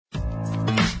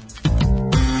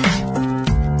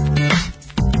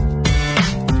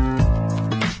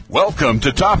Welcome to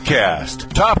TOPcast.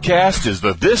 TOPcast is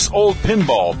the This Old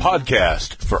Pinball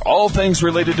podcast for all things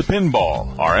related to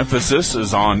pinball. Our emphasis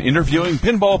is on interviewing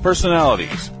pinball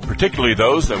personalities, particularly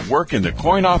those that work in the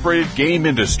coin-operated game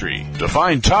industry. To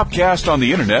find TOPcast on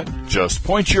the internet, just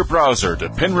point your browser to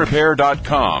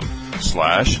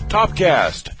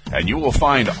pinrepair.com/TOPcast, and you will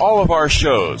find all of our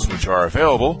shows, which are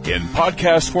available in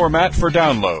podcast format for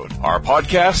download. Our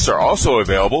podcasts are also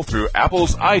available through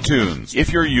Apple's iTunes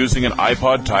if you're using an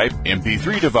iPod-type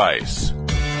MP3 device.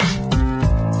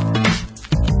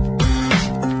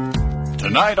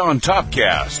 Tonight on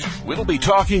TOPcast, we'll be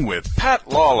talking with Pat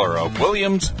Lawler of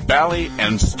Williams, Bally,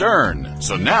 and Stern.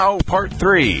 So now, part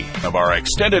 3 of our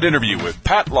extended interview with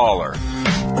Pat Lawler.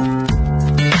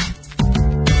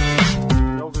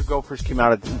 Go first came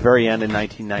out at the very end in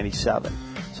 1997.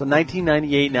 So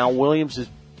 1998 now, Williams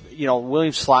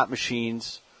slot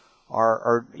machines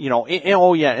are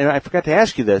oh yeah, and I forgot to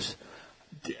ask you this.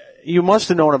 You must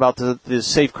have known about the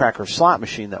Safecracker slot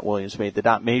machine that Williams made, the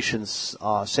Dotmation's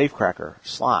Safecracker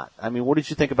slot. I mean, what did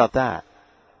you think about that?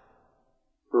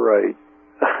 Right.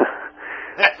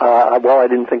 Well, I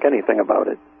didn't think anything about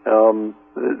it.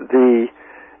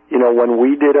 When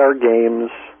we did our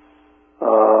games,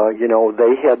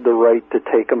 they had the right to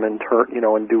take them and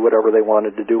and do whatever they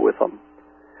wanted to do with them.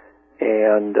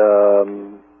 And,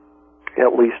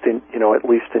 at least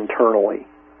internally.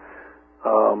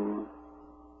 The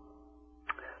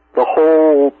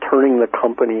whole turning the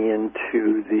company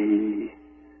into the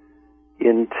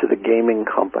gaming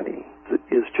company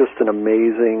is just an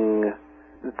amazing,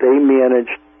 they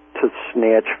managed to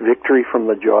snatch victory from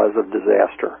the jaws of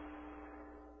disaster.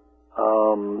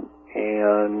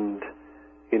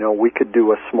 We could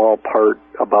do a small part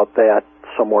about that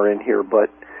somewhere in here, but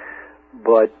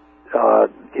they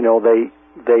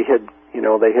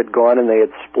had gone and they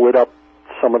had split up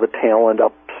some of the talent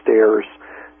upstairs.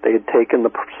 They had taken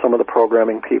some of the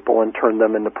programming people and turned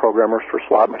them into programmers for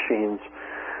slot machines.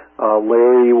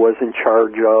 Larry was in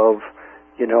charge of,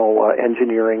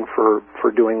 engineering for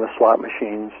doing the slot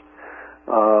machines.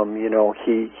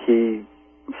 He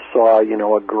saw,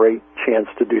 a great chance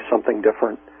to do something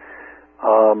different.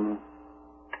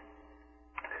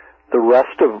 The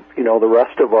rest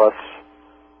of us,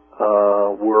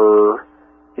 were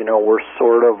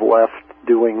sort of left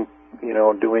doing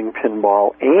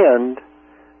pinball, and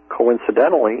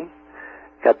coincidentally,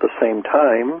 at the same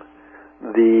time,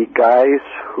 the guys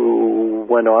who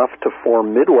went off to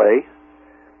form Midway,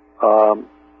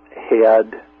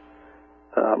 had,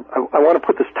 I want to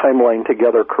put this timeline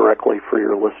together correctly for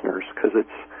your listeners, because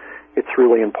it's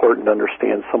really important to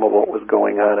understand some of what was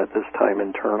going on at this time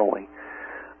internally.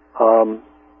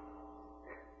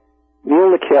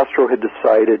 Neil Nicastro had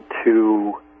decided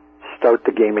to start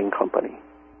the gaming company.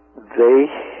 They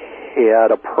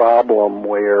had a problem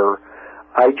where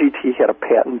IGT had a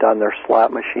patent on their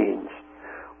slot machines,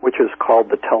 which is called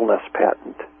the Telness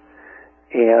patent.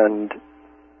 And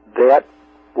that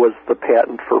was the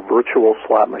patent for virtual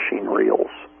slot machine reels.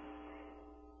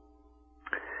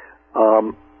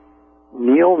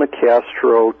 Neil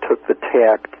Nicastro took the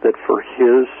tact that for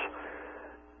his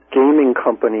gaming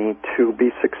company to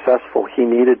be successful, he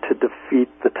needed to defeat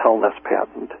the Telness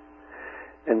patent.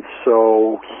 And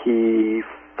so he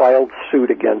filed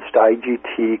suit against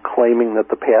IGT claiming that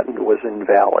the patent was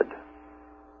invalid.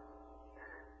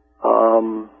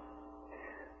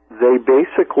 They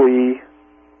basically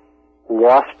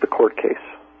lost the court case.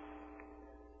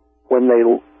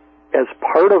 As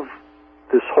part of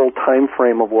this whole time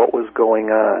frame of what was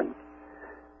going on,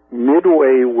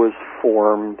 Midway was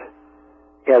formed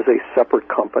as a separate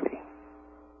company,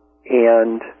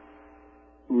 and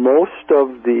most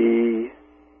of the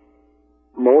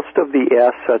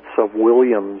assets of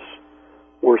Williams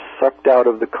were sucked out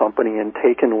of the company and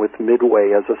taken with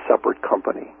Midway as a separate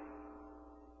company,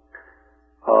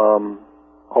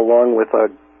 along with a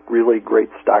really great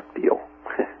stock deal.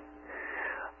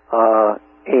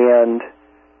 And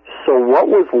so what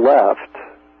was left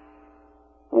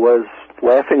was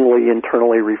laughingly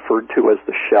internally referred to as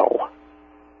the shell.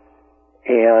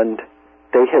 And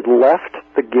they had left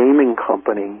the gaming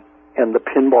company and the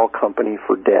pinball company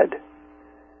for dead.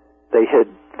 They had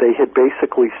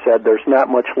basically said, there's not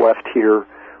much left here.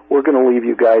 We're going to leave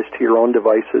you guys to your own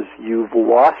devices.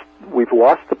 We've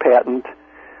lost the patent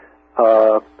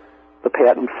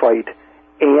fight,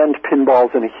 and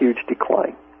pinball's in a huge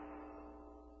decline.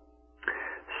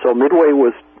 So Midway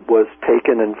was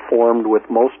taken and formed with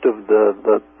most of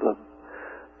the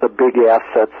big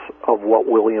assets of what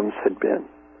Williams had been.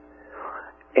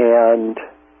 And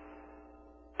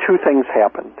two things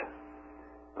happened.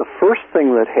 The first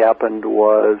thing that happened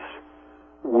was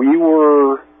we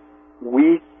were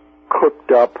we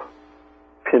cooked up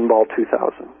Pinball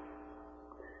 2000.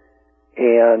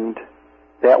 And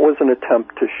that was an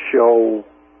attempt to show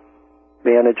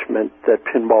management that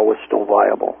pinball was still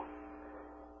viable.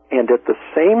 And at the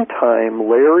same time,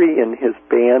 Larry and his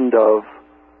band of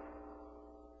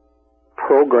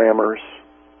programmers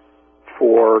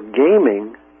for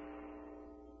gaming,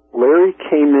 Larry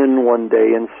came in one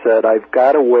day and said, I've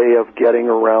got a way of getting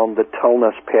around the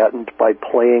Telness patent by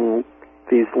playing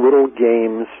these little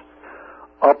games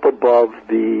up above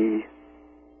the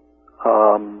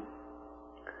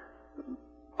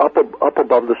up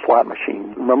above the slot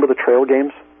machine. Remember the trail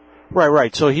games?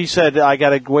 Right. So he said, I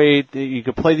got a way you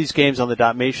could play these games on the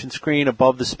dotmation screen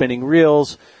above the spinning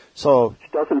reels. So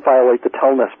it doesn't violate the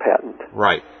Telness patent.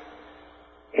 Right.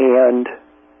 And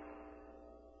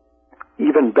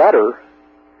even better,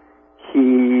 he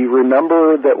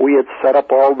remembered that we had set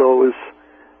up all those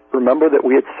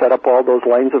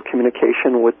lines of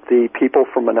communication with the people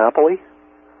from Monopoly.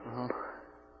 Uh-huh.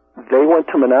 They went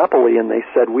to Monopoly and they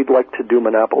said, we'd like to do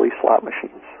Monopoly slot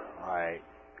machines. Right.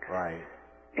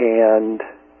 And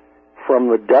from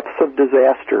the depths of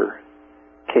disaster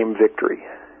came victory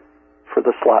for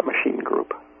the slot machine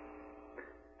group.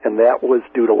 And that was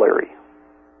due to Larry.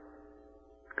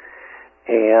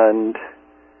 And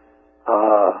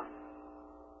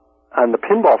on the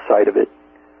pinball side of it,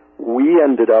 we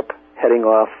ended up heading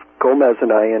off, Gomez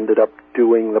and I ended up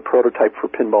doing the prototype for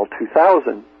Pinball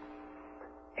 2000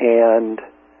 and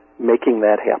making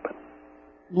that happen.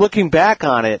 Looking back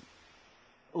on it,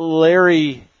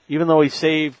 Larry, even though he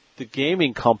saved the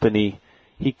gaming company,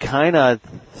 he kind of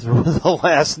threw the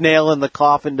last nail in the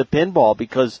coffin to pinball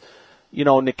because,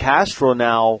 Nick Castro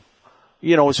now,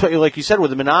 like you said,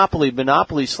 with the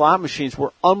Monopoly slot machines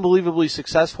were unbelievably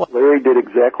successful. Larry did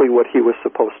exactly what he was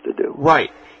supposed to do.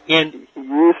 Right. And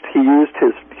he used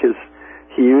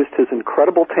his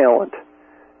incredible talent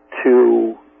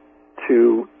to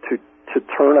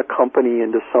turn a company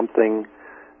into something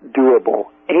doable.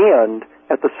 And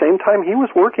at the same time, he was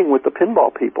working with the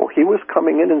pinball people. He was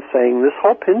coming in and saying, this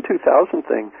whole Pin 2000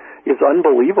 thing is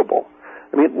unbelievable.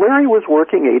 I mean, Larry was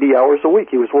working 80 hours a week.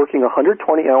 He was working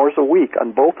 120 hours a week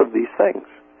on both of these things.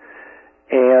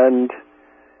 And,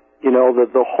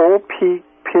 the whole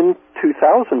Pin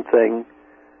 2000 thing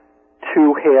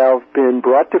to have been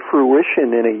brought to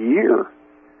fruition in a year,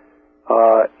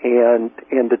 and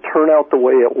to turn out the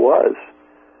way it was,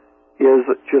 is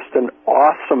just an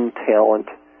awesome talent,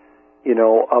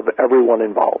 of everyone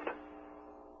involved,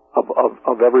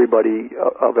 of everybody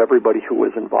who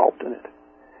was involved in it.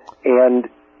 And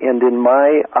in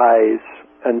my eyes,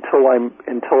 until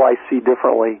I see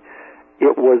differently,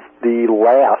 it was the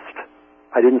last,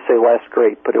 I didn't say last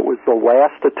great, but it was the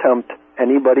last attempt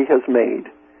anybody has made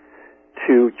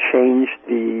to change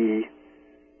the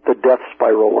death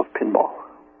spiral of pinball.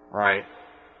 Right.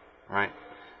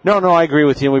 No, I agree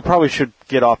with you. And we probably should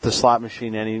get off the slot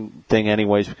machine thing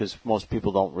anyways, because most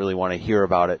people don't really want to hear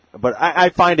about it. But I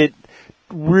find it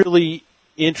really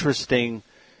interesting,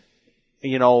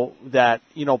 that,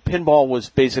 pinball was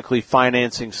basically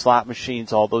financing slot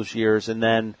machines all those years. And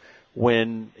then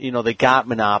when, they got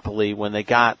Monopoly, when they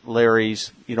got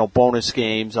Larry's, bonus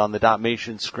games on the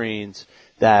dotmation screens,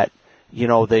 that,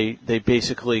 they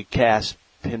basically cast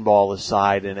pinball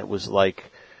aside, and it was like,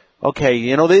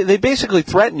 okay, they basically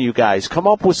threaten you guys. Come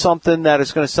up with something that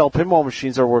is going to sell pinball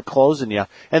machines or we're closing you.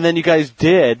 And then you guys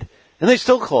did, and they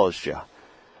still closed you.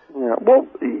 Yeah, well,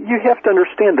 you have to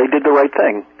understand they did the right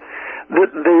thing.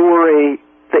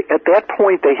 At that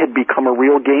point, they had become a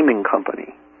real gaming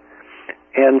company.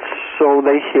 And so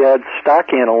they had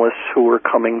stock analysts who were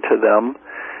coming to them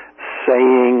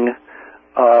saying,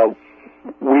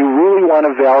 we really want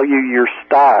to value your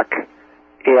stock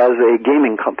as a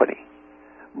gaming company,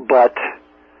 but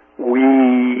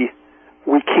we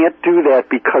can't do that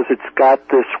because it's got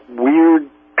this weird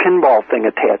pinball thing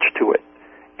attached to it,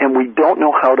 and we don't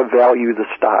know how to value the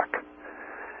stock.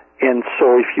 And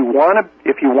so if you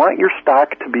want your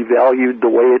stock to be valued the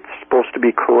way it's supposed to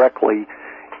be correctly,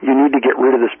 you need to get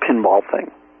rid of this pinball thing.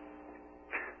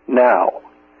 Now,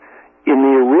 in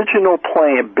the original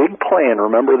big plan,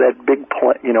 remember that big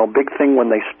thing when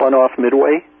they spun off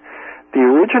Midway? The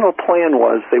original plan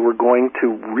was they were going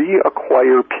to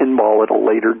reacquire pinball at a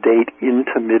later date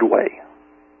into Midway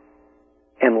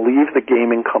and leave the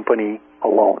gaming company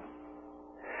alone.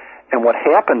 And what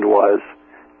happened was,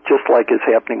 just like is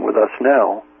happening with us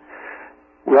now,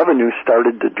 revenue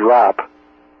started to drop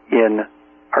in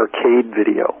arcade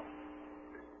video.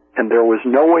 And there was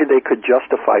no way they could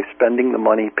justify spending the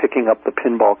money picking up the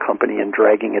pinball company and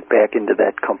dragging it back into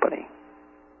that company.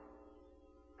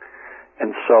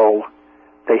 And so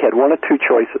They had one of two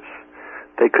choices.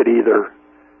 They could either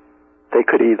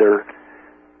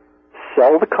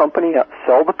sell the company,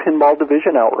 sell the pinball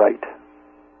division outright,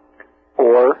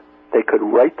 or they could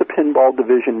write the pinball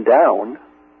division down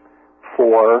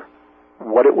for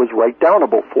what it was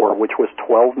write-downable for, which was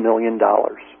 $12 million,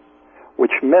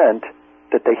 which meant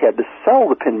that they had to sell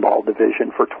the pinball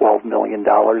division for $12 million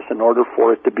in order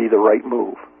for it to be the right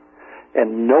move.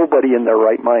 And nobody in their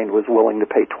right mind was willing to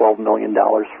pay $12 million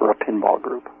for a pinball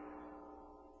group.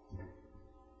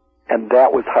 And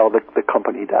that was how the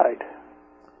company died.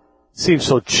 Seems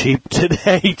so cheap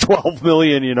today, $12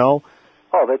 million, you know.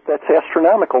 Oh, that's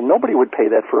astronomical. Nobody would pay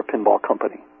that for a pinball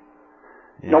company.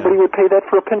 Yeah. Nobody would pay that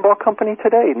for a pinball company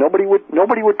today. Nobody would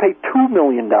pay $2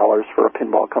 million for a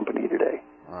pinball company today.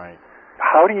 Right.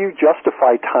 How do you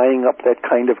justify tying up that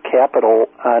kind of capital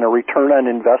on a return on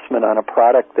investment on a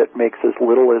product that makes as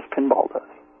little as pinball does?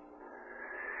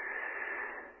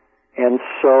 And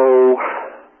so,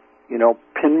 you know,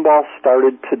 pinball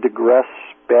started to digress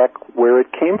back where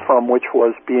it came from, which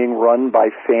was being run by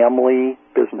family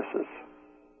businesses.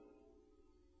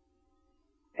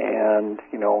 And,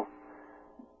 you know,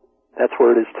 that's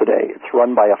where it is today. It's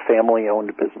run by a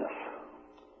family-owned business.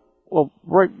 Well,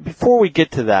 right before we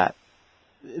get to that,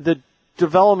 the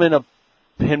development of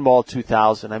Pinball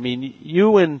 2000, I mean,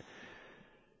 you and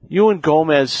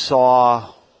Gomez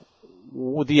saw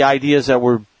the ideas that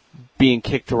were being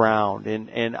kicked around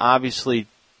and obviously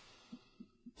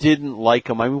didn't like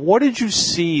them. I mean, what did you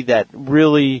see that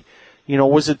really, you know,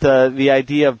 was it the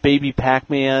idea of baby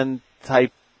Pac-Man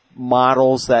type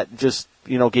models that just,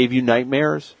 you know, gave you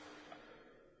nightmares?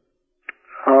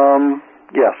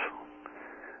 Yes.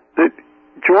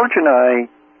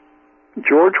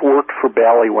 George worked for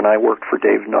Bally when I worked for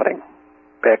Dave Nutting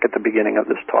back at the beginning of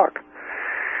this talk.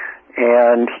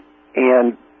 And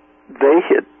they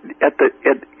hit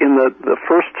in the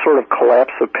first sort of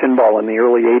collapse of pinball in the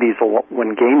early 80s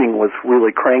when gaming was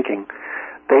really cranking.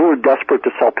 They were desperate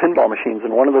to sell pinball machines,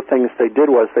 and one of the things they did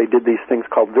was they did these things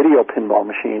called video pinball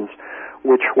machines,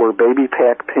 which were Baby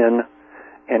Pac-Pin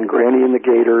and Granny and the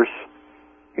Gators,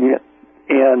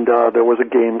 and there was a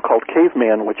game called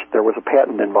Caveman, which there was a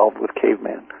patent involved with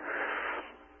Caveman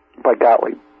by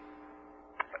Gottlieb.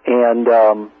 And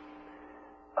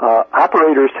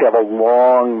operators have a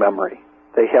long memory.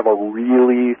 They have a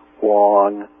really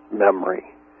long memory,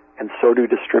 and so do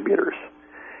distributors.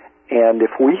 And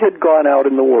if we had gone out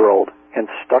in the world and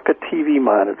stuck a TV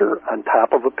monitor on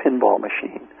top of a pinball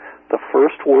machine, the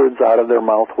first words out of their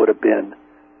mouth would have been,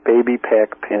 Baby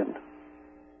Pac-Pin.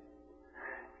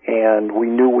 And we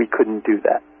knew we couldn't do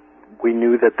that. We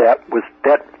knew that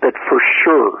for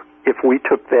sure, if we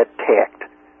took that tact,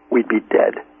 we'd be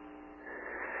dead.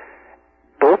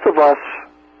 Both of us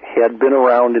had been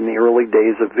around in the early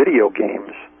days of video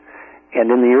games,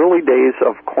 and in the early days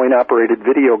of coin-operated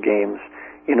video games,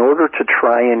 in order to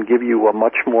try and give you a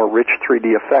much more rich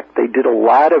 3D effect, they did a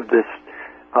lot of this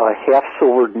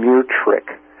half-silvered mirror trick,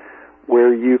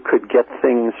 where you could get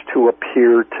things to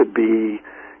appear to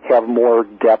have more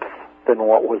depth than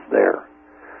what was there.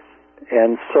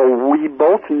 And so we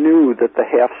both knew that the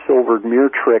half-silvered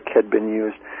mirror trick had been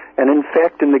used. And in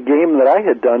fact, in the game that I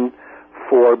had done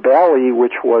for Bally,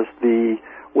 which was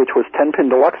 10-Pin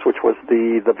Deluxe, which was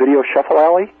the Video Shuffle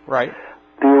Alley. Right.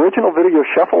 The original Video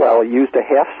Shuffle Alley used a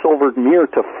half-silvered mirror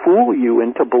to fool you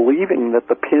into believing that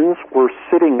the pins were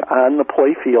sitting on the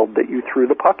playfield that you threw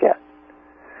the puck at.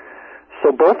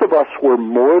 So both of us were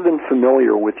more than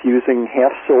familiar with using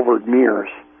half-silvered mirrors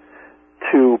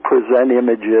to present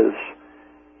images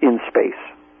in space.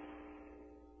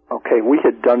 Okay, we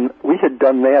had done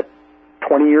that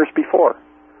 20 years before.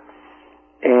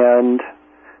 And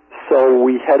so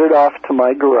we headed off to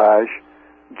my garage.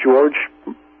 George,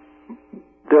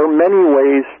 there are many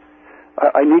ways,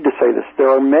 I need to say this, there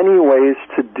are many ways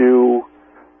to do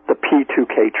the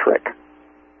P2K trick.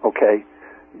 Okay?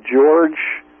 George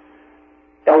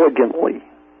elegantly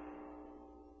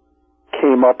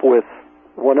came up with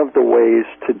one of the ways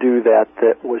to do that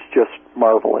was just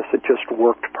marvelous. It just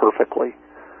worked perfectly.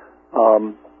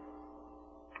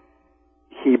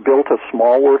 He built a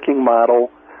small working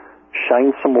model,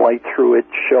 shined some light through it,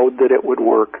 showed that it would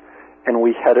work, and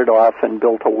we headed off and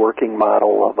built a working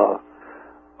model of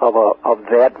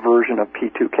that version of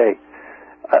P2K.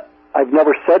 I've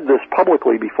never said this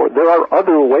publicly before. There are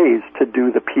other ways to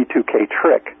do the P2K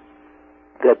trick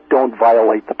that don't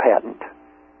violate the patent.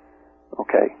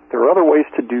 Okay? There are other ways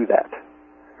to do that.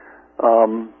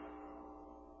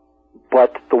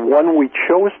 But the one we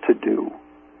chose to do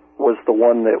was the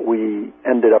one that we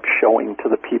ended up showing to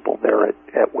the people there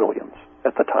at Williams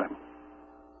at the time.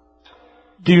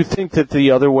 Do you think that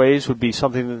the other ways would be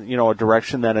something, a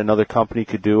direction that another company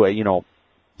could do,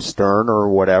 Stern or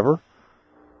whatever?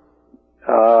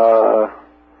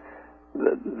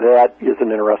 That is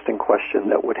an interesting question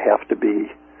that would have to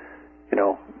be,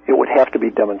 it would have to be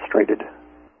demonstrated.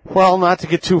 Well, not to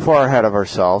get too far ahead of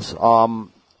ourselves.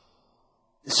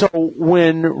 So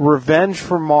when Revenge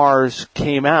from Mars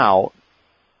came out,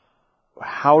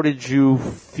 how did you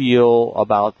feel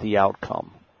about the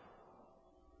outcome?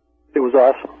 It was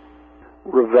awesome.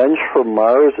 Revenge from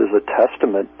Mars is a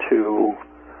testament to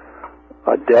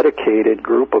a dedicated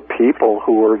group of people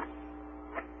who were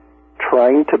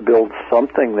trying to build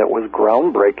something that was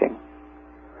groundbreaking,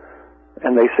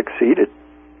 and they succeeded.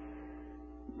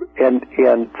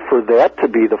 And for that to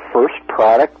be the first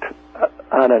product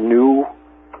on a new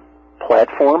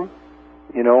platform,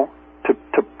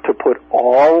 to put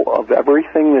all of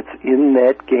everything that's in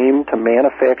that game, to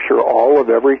manufacture all of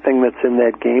everything that's in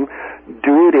that game,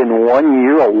 do it in 1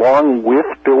 year along with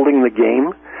building the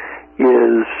game,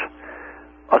 is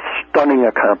a stunning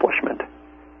accomplishment.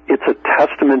 It's a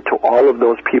testament to all of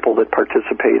those people that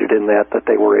participated in that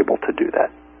they were able to do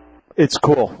that. It's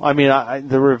cool. I mean,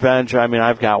 the Revenge,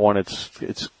 I've got one.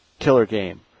 It's killer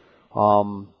game.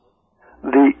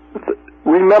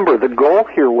 Remember, the goal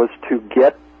here was to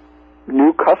get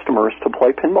new customers to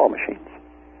play pinball machines.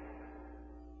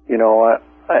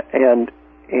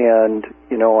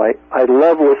 I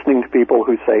love listening to people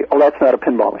who say, "Oh, that's not a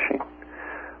pinball machine."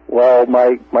 Well,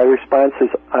 my response is,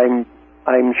 I'm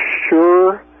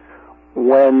sure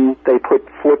when they put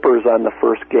flippers on the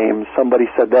first game, somebody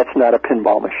said that's not a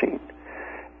pinball machine.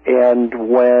 And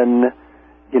when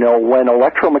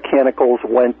electromechanicals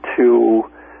went to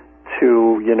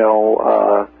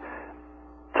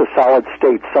solid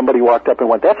state, somebody walked up and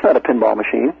went, "That's not a pinball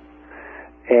machine."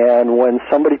 And when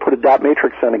somebody put a dot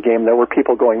matrix on a game, there were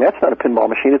people going, "That's not a pinball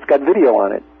machine, it's got video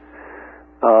on it."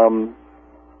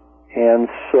 And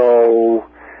so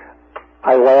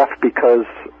I laughed because,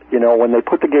 when they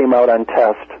put the game out on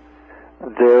test,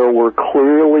 there were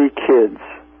clearly kids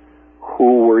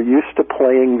who were used to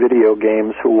playing video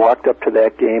games who walked up to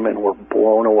that game and were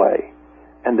blown away.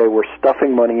 And they were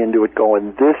stuffing money into it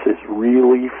going, "This is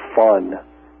really fun.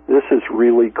 This is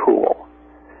really cool."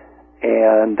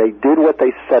 And they did what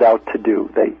they set out to do.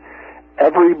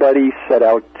 Everybody set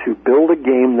out to build a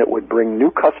game that would bring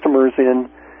new customers in,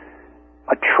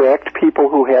 attract people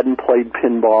who hadn't played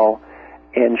pinball,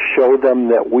 and show them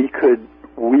that we could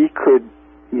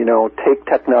take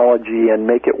technology and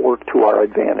make it work to our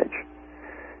advantage.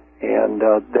 And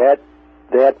that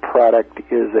product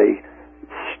is a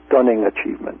stunning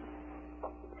achievement.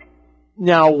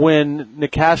 Now, when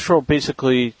Nicastro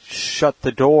basically shut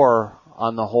the door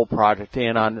on the whole project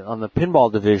and on the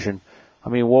pinball division,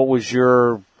 what was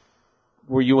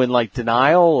were you in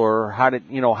denial, or how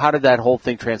did that whole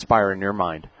thing transpire in your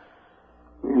mind?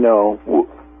 No,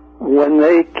 when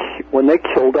they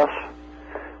killed us,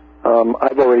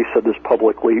 I've already said this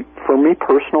publicly. For me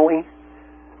personally,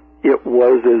 it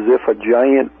was as if a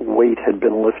giant weight had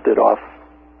been lifted off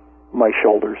my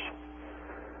shoulders.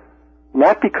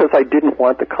 Not because I didn't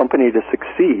want the company to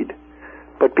succeed,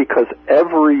 but because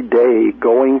every day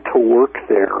going to work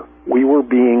there, we were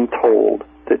being told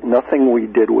that nothing we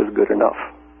did was good enough.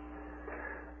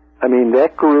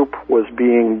 That group was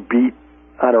being beat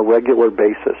on a regular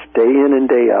basis, day in and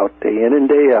day out, day in and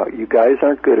day out. "You guys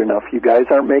aren't good enough. You guys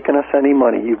aren't making us any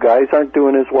money. You guys aren't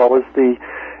doing as well as the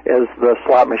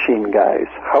slot machine guys.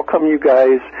 How come you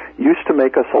guys used to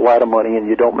make us a lot of money and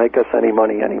you don't make us any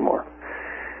money anymore?"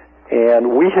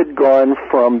 And we had gone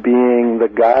from being the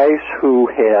guys who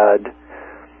had,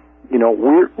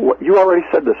 you already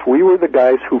said this, we were the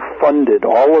guys who funded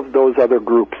all of those other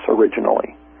groups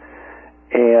originally.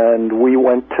 And we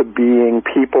went to being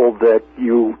people that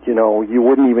you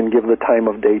wouldn't even give the time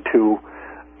of day to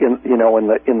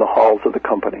in the halls of the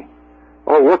company.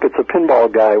 "Oh, look, it's a pinball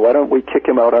guy. Why don't we kick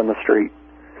him out on the street?"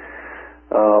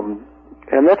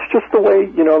 And that's just the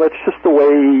way,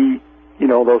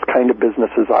 those kind of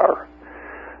businesses are.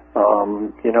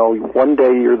 One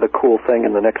day you're the cool thing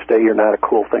and the next day you're not a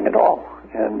cool thing at all.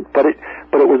 But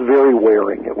it was very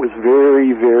wearing. It was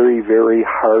very, very, very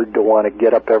hard to want to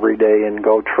get up every day and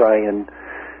go try and,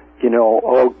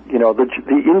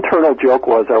 the internal joke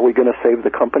was, "Are we going to save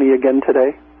the company again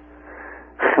today?"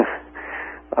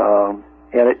 And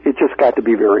it just got to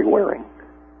be very wearing.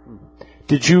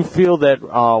 Did you feel that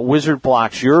Wizard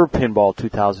Blocks, your Pinball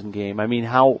 2000 game,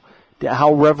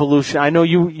 how revolutionary? I know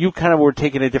you kind of were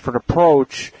taking a different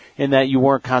approach in that you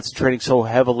weren't concentrating so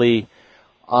heavily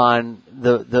on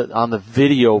the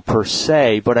video per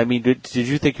se, but did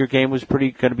you think your game was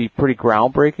going to be pretty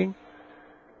groundbreaking?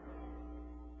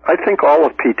 I think all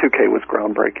of P2K was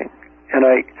groundbreaking, and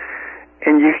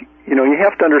you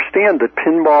have to understand that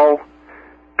pinball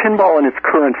in its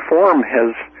current form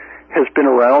has been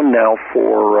around now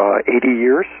for 80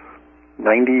 years,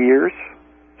 90 years,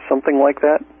 something like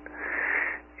that,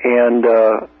 and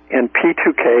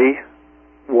P2K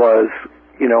was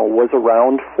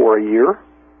around for a year,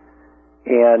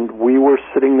 and we were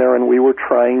sitting there and we were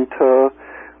trying to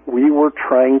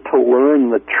learn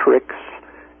the tricks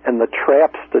and the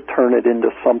traps to turn it into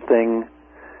something,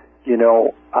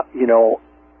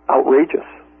 outrageous.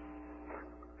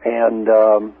 And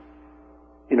there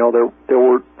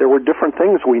were different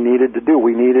things we needed to do.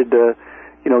 We needed to,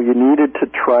 you needed to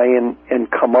try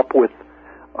and come up with,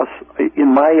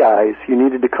 in my eyes, you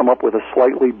needed to come up with a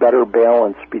slightly better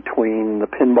balance between the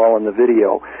pinball and the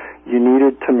video. You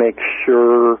needed to make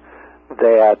sure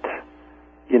that,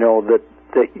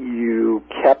 that you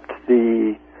kept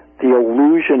the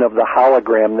illusion of the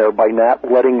hologram there by not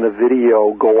letting the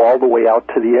video go all the way out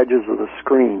to the edges of the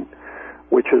screen,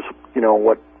 which is,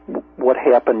 what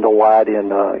happened a lot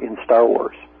in Star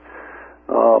Wars.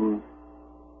 And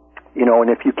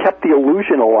if you kept the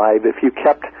illusion alive, if you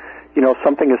kept,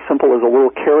 something as simple as a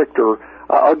little character,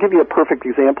 I'll give you a perfect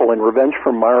example. In Revenge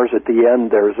from Mars, at the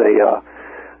end, there's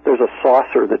a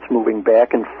saucer that's moving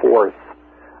back and forth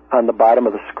on the bottom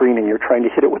of the screen, and you're trying to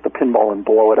hit it with the pinball and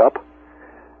blow it up.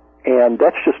 And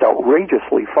that's just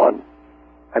outrageously fun.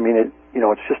 I mean,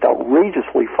 it's just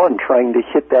outrageously fun trying to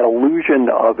hit that illusion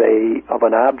of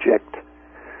an object,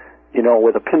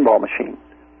 with a pinball machine,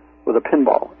 with a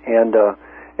pinball. And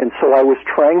so I was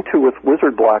trying to, with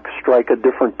Wizard Block, strike a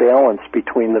different balance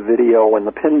between the video and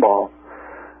the pinball.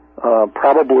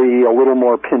 Probably a little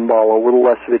more pinball, a little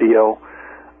less video,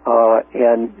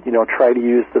 and try to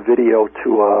use the video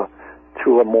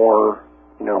to a more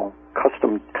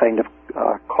custom kind of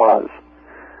cause.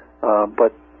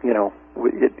 But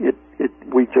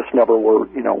we just never were,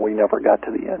 we never got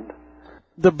to the end.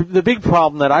 The big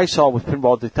problem that I saw with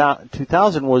Pinball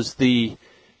 2000 was the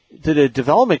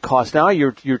development cost. Now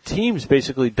your team's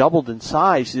basically doubled in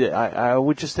size. I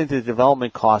would just think the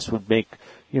development cost would make,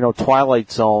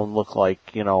 Twilight Zone look like,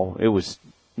 it was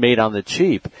made on the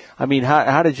cheap. I mean,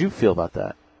 how did you feel about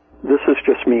that? This is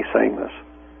just me saying this.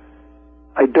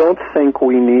 I don't think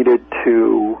we needed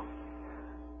to...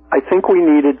 I think we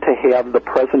needed to have the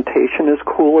presentation as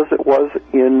cool as it was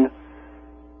in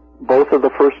both of the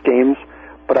first games,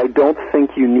 but I don't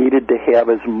think you needed to have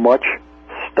as much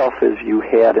stuff as you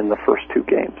had in the first two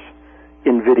games.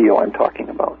 In video, I'm talking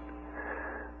about.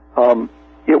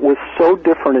 It was so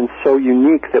different and so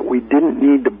unique that we didn't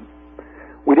need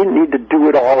to do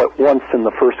it all at once in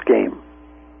the first game.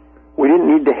 We didn't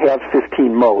need to have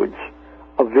 15 modes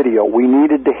of video. We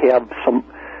needed to have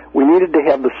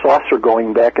the saucer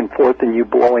going back and forth and you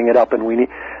blowing it up, and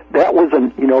there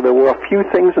were a few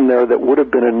things in there that would have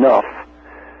been enough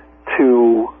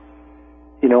to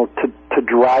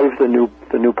drive the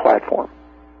new platform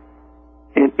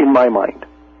in my mind.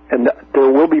 And there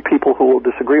will be people who will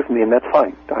disagree with me, and that's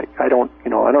fine. I don't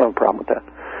have a problem with that.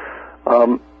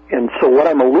 And so what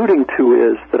I'm alluding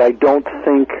to is that I don't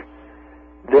think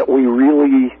that we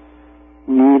really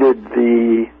needed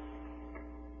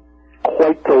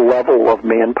quite the level of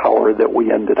manpower that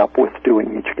we ended up with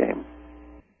doing each game.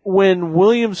 When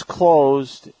Williams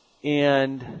closed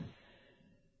and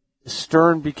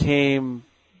Stern became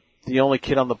the only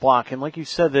kid on the block, and like you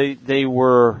said, they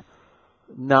were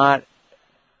not,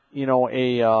 they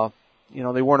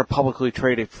weren't a publicly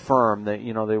traded firm. That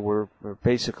they were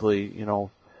basically,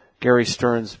 Gary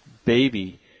Stern's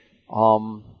baby.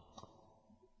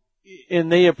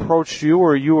 And they approached you,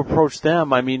 or you approached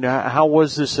them. I mean, how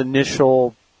was this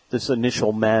initial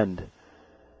mend?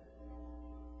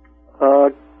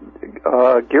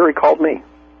 Gary called me,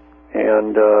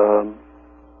 and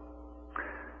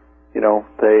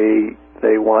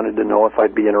they wanted to know if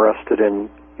I'd be interested in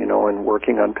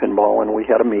working on pinball, and we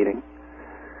had a meeting,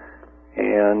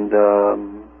 and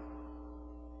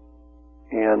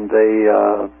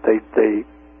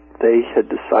they had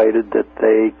decided that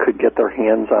they could get their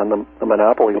hands on the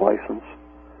Monopoly license.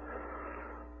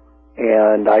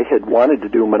 And I had wanted to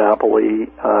do Monopoly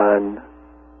on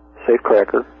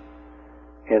Safecracker,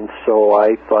 and so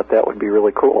I thought that would be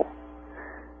really cool.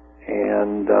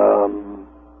 And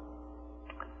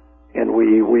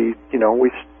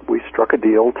we struck a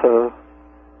deal to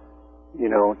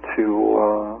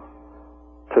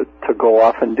go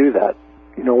off and do that.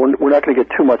 We're not going to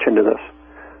get too much into this,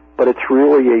 but it's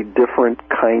really a different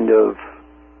kind of,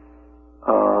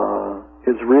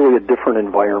 is really a different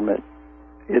environment.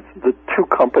 The two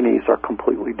companies are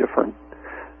completely different.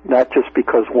 not just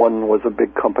because one was a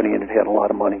big company and it had a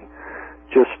lot of money.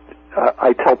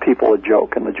 I tell people a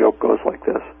joke, and the joke goes like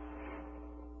this.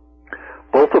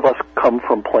 Both of us come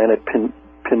from Planet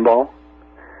Pinball,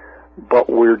 but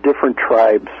we're different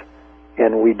tribes,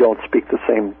 and we don't speak the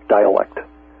same dialect.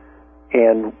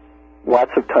 And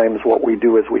lots of times what we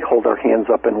do is we hold our hands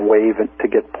up and wave to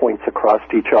get points across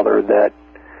to each other that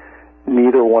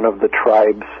neither one of the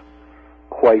tribes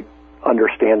quite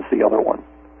understands the other one.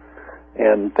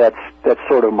 And that's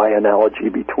sort of my analogy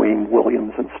between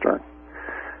Williams and Stern.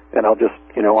 And I'll just,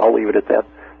 I'll leave it at that.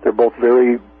 They're both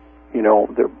very,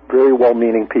 they're very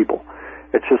well-meaning people.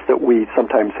 It's just that we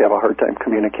sometimes have a hard time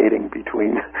communicating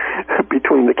between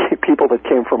the people that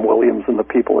came from Williams and the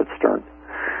people at Stern.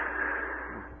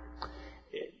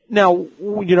 Now,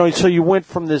 so you went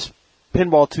from this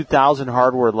Pinball 2000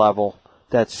 hardware level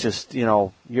that's just,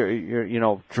 your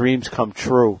dreams come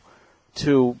true,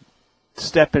 to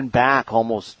stepping back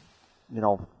almost,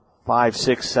 5,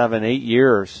 6, 7, 8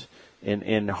 years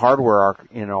in hardware,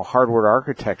 hardware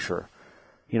architecture.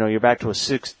 You're back to a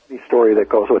story that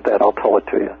goes with that. I'll tell it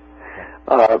to you.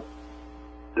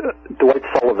 Dwight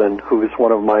Sullivan, who is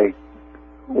one of my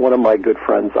good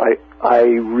friends, I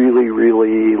really,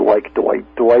 really like Dwight.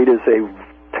 Dwight is a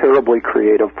terribly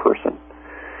creative person.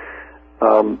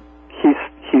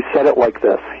 He said it like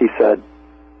this. He said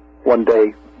one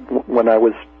day when I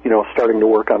was, starting to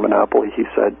work on Monopoly, he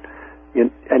said,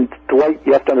 and Dwight,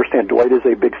 you have to understand, Dwight is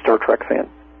a big Star Trek fan.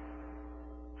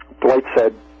 Dwight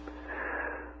said,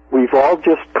 "We've all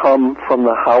just come from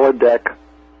the holodeck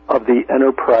of the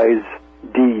Enterprise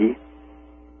D,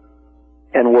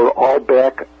 and we're all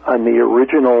back on the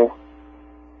original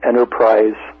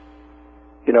Enterprise,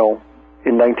 in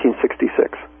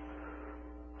 1966.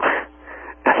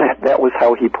 That was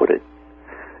how he put it.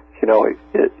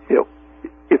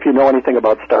 If you know anything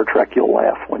about Star Trek, you'll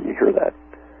laugh when you hear that,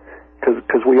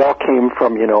 because we all came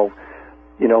from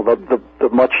the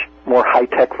much more high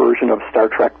tech version of Star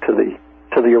Trek to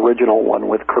the original one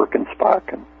with Kirk and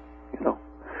Spock, and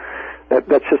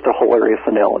that's just a hilarious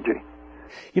analogy.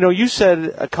 You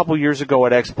said a couple years ago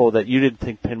at Expo that you didn't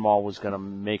think pinball was going to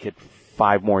make it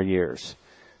 5 more years.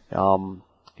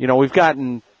 We've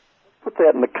gotten... Put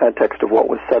that in the context of what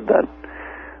was said then.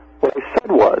 What I said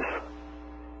was,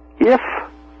 if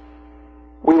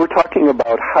we were talking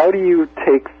about how do you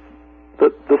take...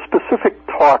 The specific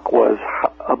talk was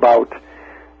about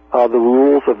the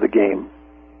rules of the game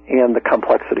and the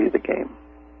complexity of the game.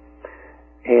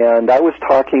 And I was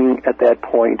talking at that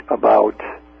point about...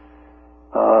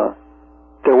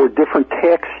 there were different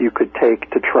tacks you could take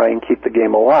to try and keep the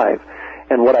game alive.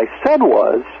 And what I said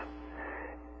was,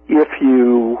 if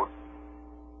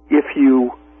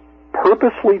you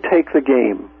purposely take the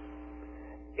game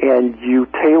and you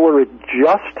tailor it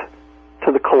just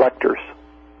to the collectors,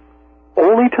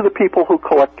 only to the people who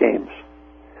collect games,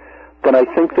 then I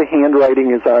think the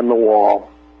handwriting is on the wall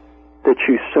that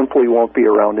you simply won't be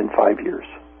around in 5 years.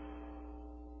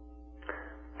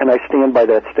 And I stand by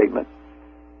that statement.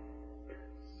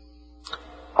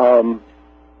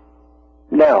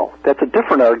 Now, that's a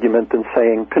different argument than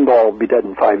saying pinball will be dead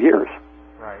in 5 years.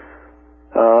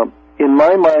 Right. In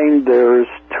my mind, there's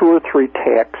 2 or 3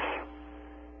 tacks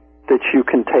that you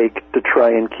can take to try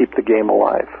and keep the game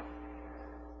alive.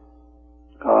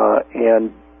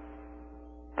 And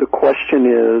the question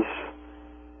is,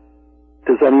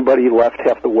 does anybody left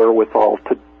have the wherewithal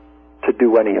to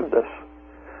do any of this?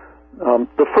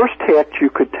 The first tack you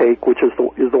could take, which is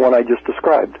the one I just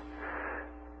described,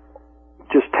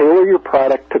 just tailor your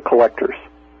product to collectors.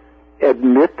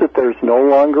 Admit that there's no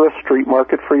longer a street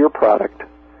market for your product,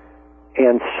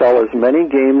 and sell as many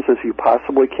games as you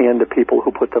possibly can to people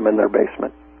who put them in their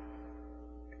basement.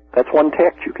 That's one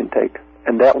tack you can take,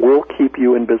 and that will keep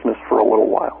you in business for a little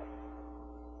while.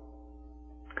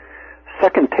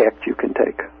 Second tack you can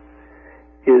take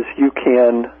is you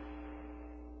can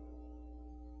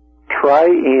try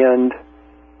and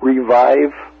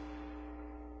revive,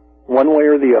 one way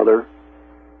or the other,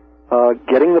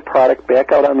 getting the product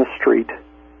back out on the street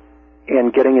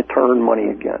and getting it to earn money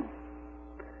again.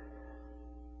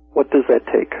 What does that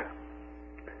take?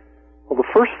 Well, the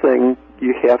first thing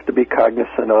you have to be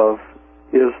cognizant of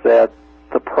is that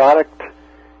the product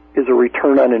is a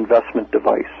return on investment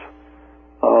device.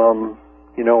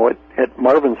 At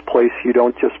Marvin's Place, you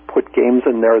don't just put games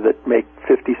in there that make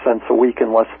 50 cents a week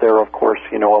unless they're, of course,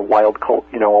 a wild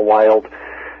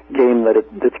game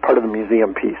that's part of the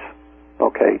museum piece.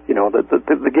 Okay,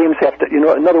 the games have to, in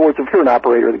other words, if you're an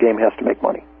operator, the game has to make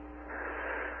money.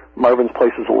 Marvin's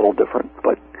Place is a little different,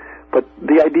 but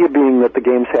the idea being that the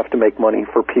games have to make money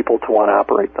for people to want to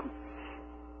operate them.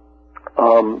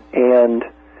 And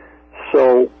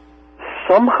So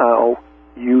somehow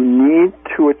you need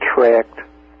to attract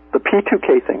the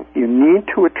P2K thing. You need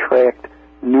to attract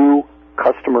new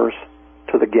customers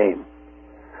to the game.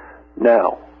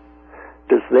 Now,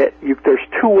 there's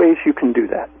two ways you can do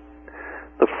that.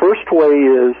 The first way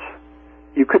is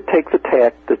you could take the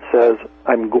tack that says,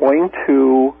 I'm going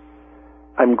to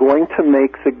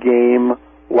make the game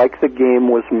like the game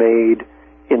was made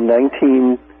in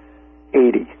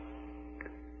 1980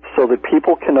 so that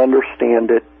people can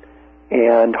understand it,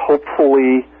 and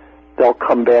hopefully they'll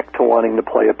come back to wanting to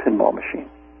play a pinball machine.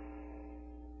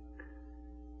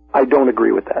 I don't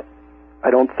agree with that.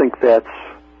 I don't think that's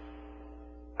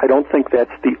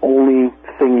the only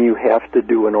thing you have to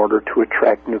do in order to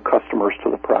attract new customers to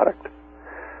the product.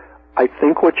 I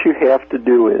think what you have to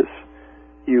do is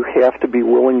you have to be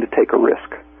willing to take a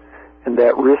risk. And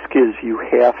that risk is you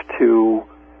have to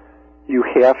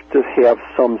have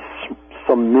some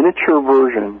miniature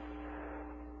version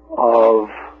of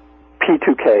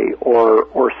P2K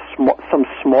or some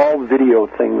small video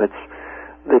thing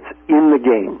that's in the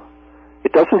game.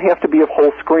 It doesn't have to be a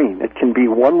whole screen. It can be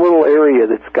one little area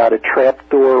that's got a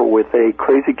trapdoor with a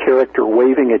crazy character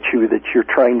waving at you that you're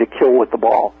trying to kill with the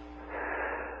ball.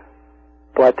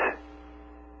 But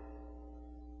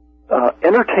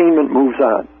entertainment moves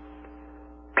on.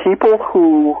 People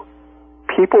who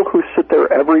sit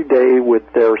there every day with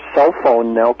their cell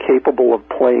phone now capable of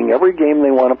playing every game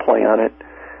they want to play on it,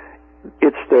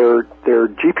 it's their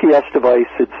GPS device,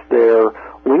 it's their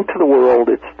link to the world,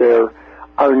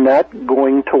 are not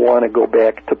going to want to go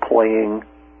back to playing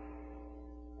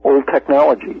old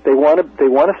technology. They want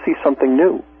to see something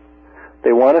new.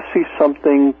 They want to see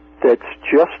something that's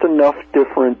just enough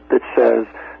different that says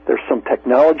there's some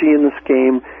technology in this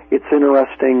game, it's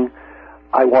interesting,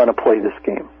 I want to play this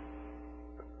game.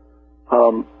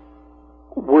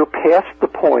 We're past the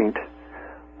point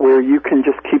where you can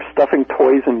just keep stuffing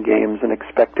toys in games and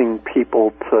expecting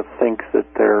people to think that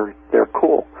they're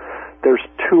cool. There's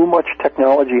too much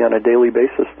technology on a daily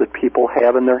basis that people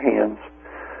have in their hands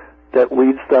that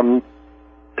leads them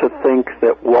to think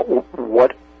that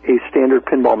what a standard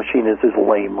pinball machine is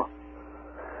lame.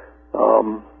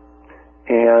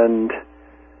 And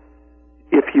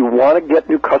if you want to get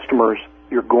new customers,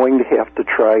 you're going to have to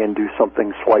try and do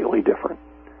something slightly different.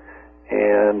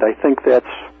 And I think that's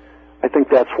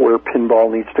where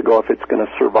pinball needs to go if it's going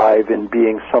to survive in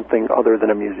being something other than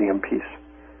a museum piece.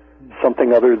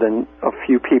 Something other than a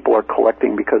few people are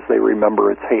collecting because they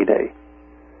remember its heyday.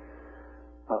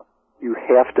 You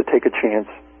have to take a chance.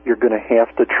 You're going to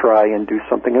have to try and do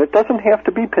something. And it doesn't have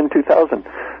to be Pin 2000.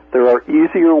 There are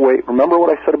easier ways. Remember what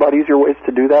I said about easier ways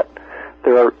to do that?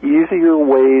 There are easier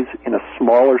ways in a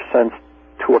smaller sense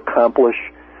to accomplish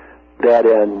that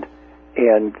end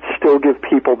and still give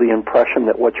people the impression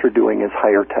that what you're doing is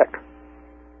higher tech.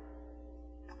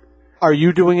 Are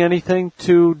you doing anything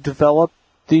to develop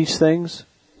these things?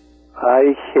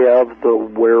 I have the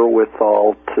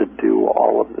wherewithal to do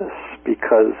all of this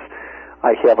because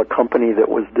I have a company that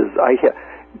was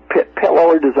Pat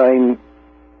Lawler Design.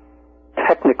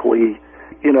 Technically,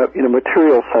 in a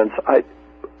material sense, I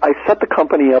set the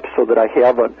company up so that I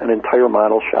have an entire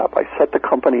model shop. I set the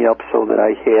company up so that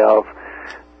I have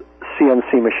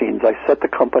CNC machines. I set the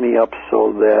company up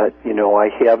so that I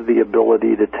have the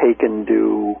ability to take and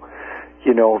do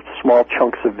small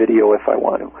chunks of video if I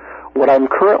want to. What I'm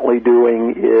currently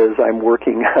doing is I'm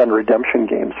working on redemption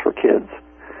games for kids.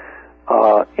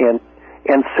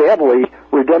 And sadly,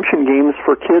 redemption games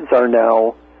for kids are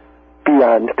now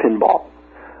beyond pinball.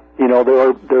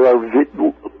 There are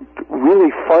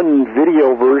really fun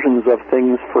video versions of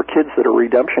things for kids that are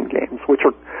redemption games, which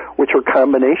are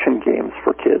combination games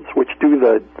for kids, which do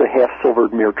the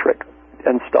half-silvered mirror trick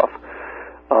and stuff.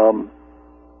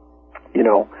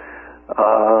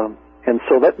 And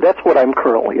so that's what I'm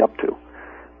currently up to.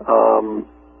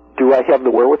 Do I have the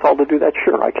wherewithal to do that?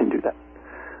 Sure, I can do that.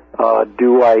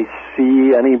 Do I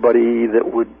see anybody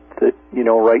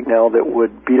right now that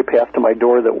would beat a path to my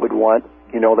door that would want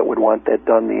that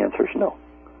done? The answer is no.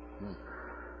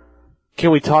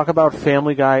 Can we talk about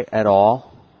Family Guy at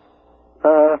all?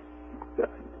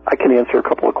 I can answer a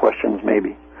couple of questions,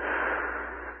 maybe.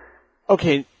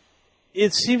 Okay.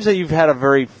 It seems that you've had a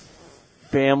very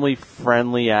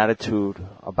family-friendly attitude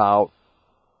about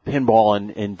pinball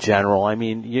in general. I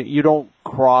mean, you don't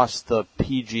cross the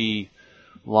PG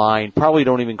line. Probably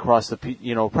don't even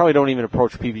probably don't even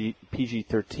approach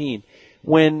PG-13.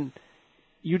 When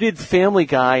you did Family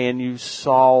Guy and you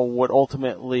saw what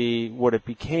it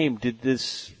became,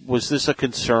 was this a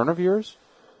concern of yours?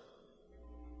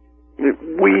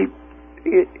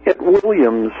 At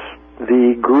Williams,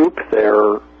 the group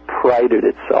there prided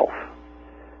itself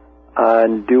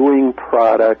on doing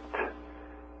product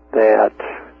that,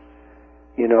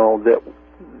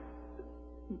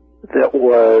 that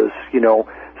was,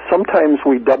 sometimes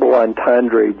we double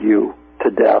entendre'd you to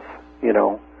death,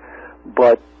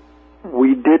 but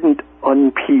we didn't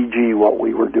un-PG what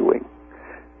we were doing,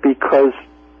 because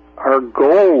our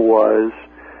goal was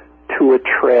to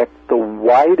attract the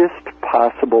widest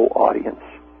possible audience.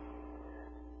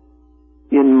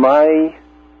 In my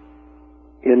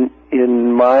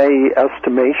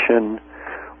estimation,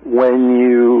 when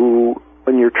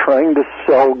you're trying to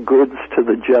sell goods to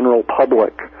the general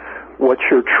public, what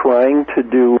you're trying to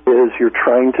do is you're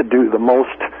trying to do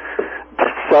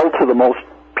sell to the most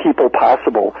people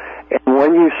possible. And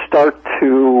when you start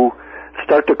to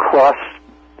cross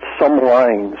some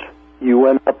lines, you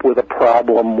end up with a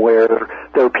problem where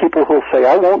there are people who'll say,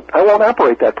 I won't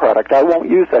operate that product, I won't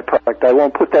use that product, I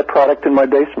won't put that product in my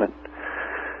basement.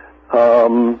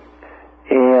 And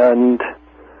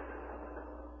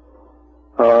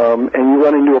you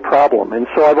run into a problem. And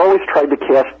so I've always tried to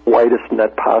cast the widest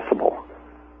net possible.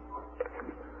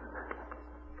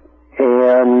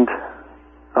 And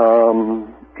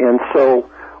so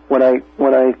when I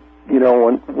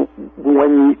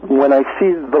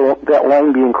see that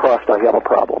line being crossed, I have a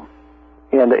problem.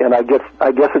 And I guess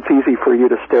it's easy for you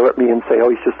to stare at me and say, oh,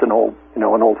 he's just an old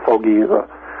fogey,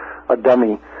 a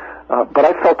dummy. But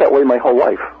I felt that way my whole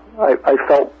life. I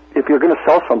felt if you're going to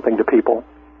sell something to people,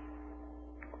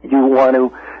 you want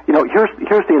to,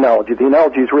 here's the analogy. The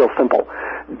analogy is real simple.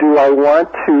 Do I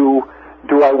want to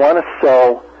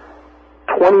sell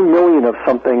 20 million of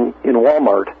something in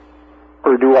Walmart,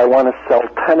 or do I want to sell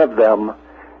 10 of them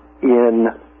in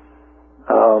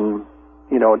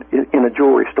a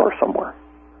jewelry store somewhere?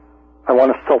 I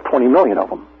want to sell 20 million of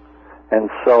them. And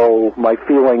so my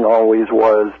feeling always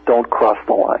was, don't cross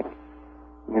the line.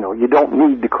 You don't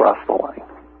need to cross the line.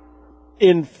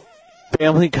 In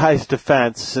Family Guy's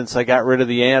defense, since I got rid of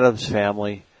the Addams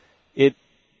Family, it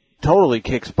totally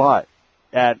kicks butt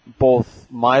at both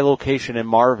my location and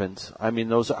Marvin's. I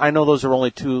mean, I know those are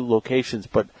only 2 locations,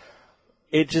 but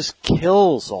it just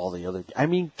kills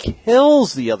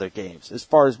kills the other games as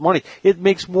far as money. It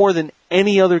makes more than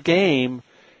any other game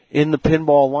in the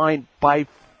pinball line by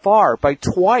far, by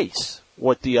twice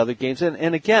what the other games.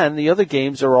 And again, the other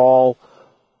games are all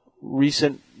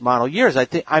recent model years. I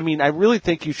really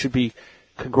think you should be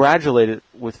congratulated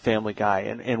with Family Guy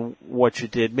and what you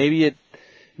did. Maybe it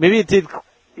did.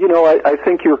 I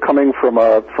think you're coming from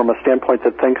a standpoint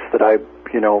that thinks that I,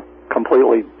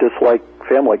 completely dislike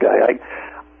Family Guy.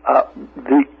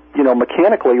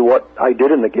 Mechanically, what I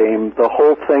did in the game, the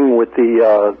whole thing with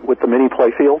the mini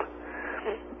playfield,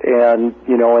 and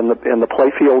the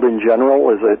playfield in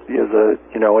general is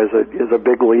a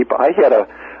big leap. I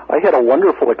had a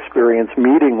wonderful experience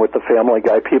meeting with the Family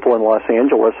Guy people in Los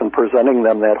Angeles and presenting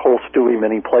them that whole Stewie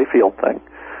mini playfield thing.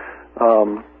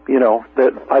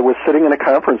 That I was sitting in a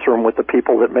conference room with the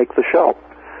people that make the show,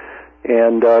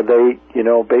 and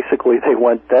they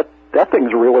went, that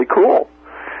thing's really cool.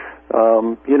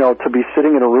 To be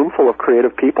sitting in a room full of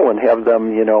creative people and have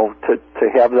them, to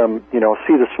have them,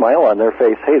 see the smile on their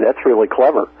face, hey, that's really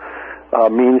clever,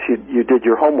 means you did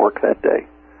your homework that day.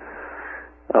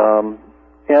 So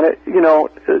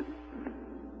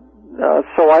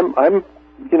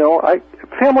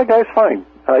Family Guy's fine.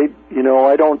 I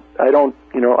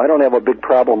don't have a big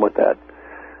problem with that.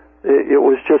 It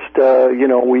was just,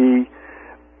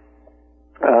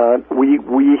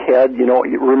 we had,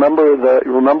 remember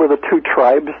the 2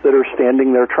 tribes that are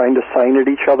standing there trying to sign at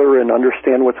each other and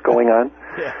understand what's going on?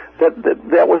 Yeah.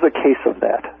 That was a case of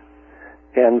that.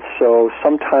 And so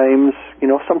sometimes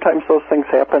those things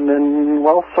happen, and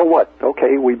well, so what?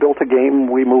 Okay, we built a game,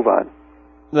 we move on.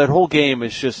 That whole game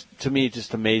is just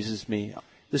amazes me.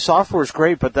 The software is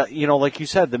great, but like you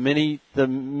said, the mini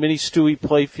Stewie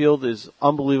playfield is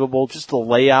unbelievable. Just the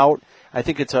layout. I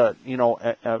think it's a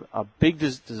big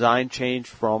design change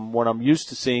from what I'm used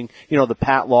to seeing. The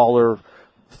Pat Lawler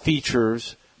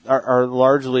features are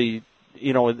largely,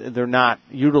 they're not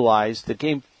utilized. The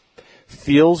game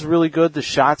feels really good. The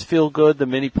shots feel good. The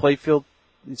mini playfield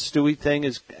Stewie thing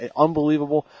is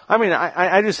unbelievable. I mean,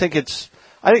 I just think it's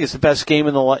the best game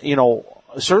in the,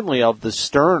 certainly of the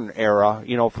Stern era,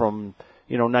 from,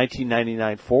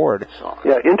 1999 forward.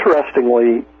 Yeah,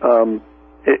 interestingly,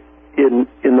 in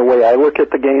the way I look at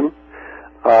the game,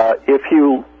 if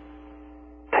you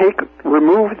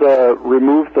remove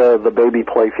the baby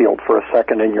playfield for a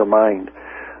second in your mind,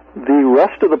 the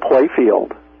rest of the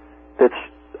playfield that's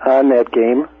on that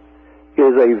game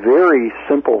is a very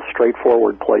simple,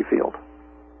 straightforward playfield.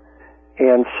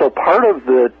 And so part of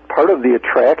the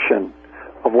attraction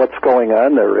what's going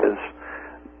on there is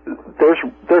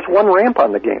there's one ramp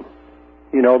on the game.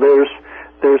 You know, there's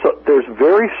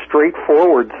very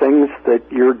straightforward things that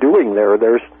you're doing there.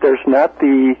 There's not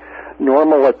the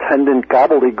normal attendant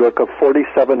gobbledygook of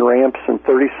 47 ramps and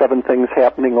 37 things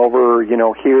happening over, you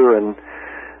know, here, and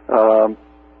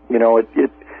you know,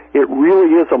 it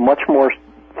really is a much more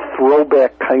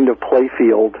throwback kind of play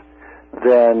field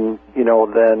than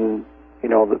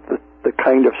the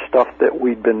kind of stuff that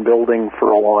we'd been building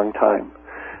for a long time.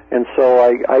 And so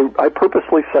I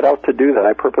purposely set out to do that.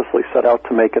 I purposely set out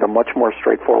to make it a much more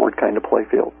straightforward kind of play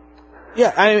field.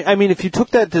 Yeah, I mean, if you took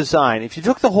that design, if you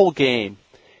took the whole game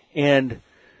and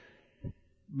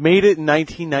made it in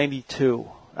 1992,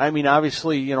 I mean,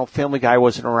 obviously, you know, Family Guy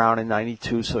wasn't around in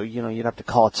 92, so, you know, you'd have to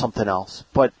call it something else.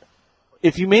 But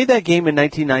if you made that game in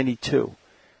 1992,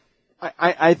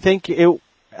 I think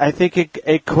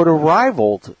it could have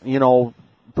rivaled, you know,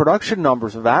 production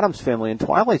numbers of Addams Family and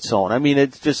Twilight Zone. I mean,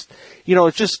 it's just,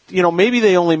 maybe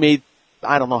they only made,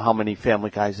 I don't know how many Family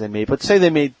Guys they made, but say they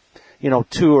made,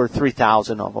 2,000 or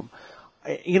 3,000 of them.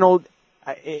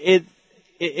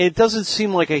 It doesn't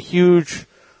seem like a huge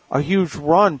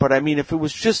run, but I mean, if it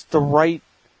was just the right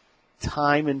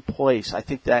time and place, I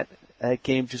think that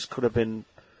game just could have been,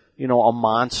 a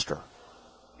monster.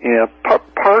 Yeah,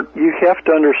 part you have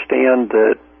to understand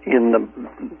that in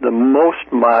the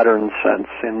most modern sense,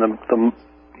 in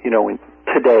in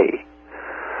today,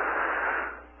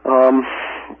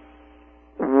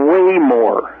 way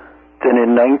more than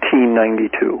in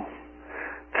 1992,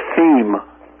 theme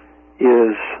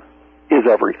is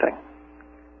everything.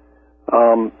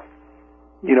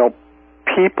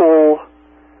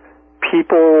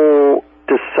 People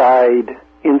decide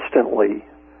instantly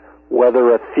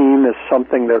whether a theme is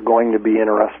something they're going to be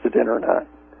interested in or not.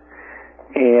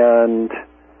 And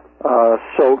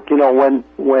so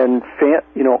when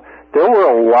there were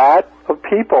a lot of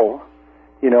people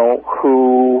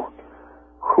who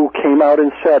came out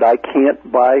and said, I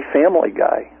can't buy Family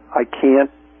Guy. I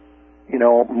can't,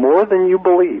 more than you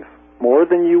believe, more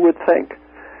than you would think.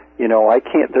 I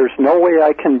can't, there's no way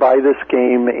I can buy this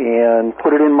game and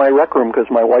put it in my rec room because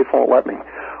my wife won't let me.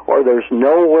 Or there's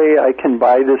no way I can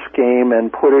buy this game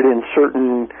and put it in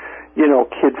certain,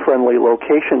 kid-friendly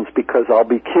locations because I'll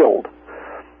be killed.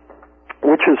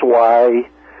 Which is why,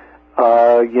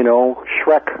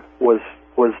 Shrek was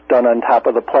done on top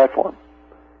of the platform.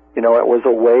 It was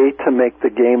a way to make the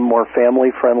game more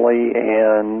family-friendly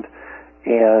and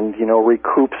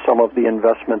recoup some of the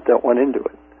investment that went into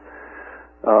it.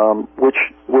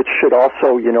 Which should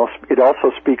also, it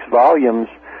also speaks volumes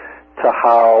to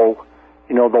how,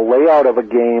 the layout of a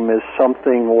game is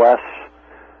something less,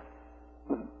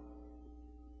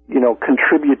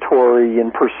 contributory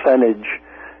in percentage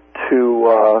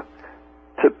to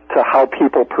how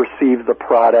people perceive the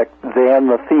product than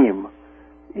the theme,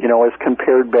 as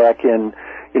compared back in,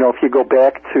 if you go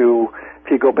back to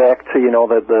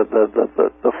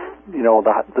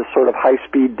the sort of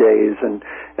high-speed days and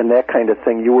that kind of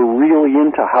thing, you were really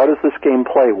into how does this game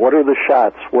play? What are the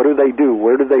shots? What do they do?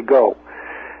 Where do they go?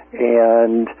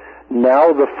 And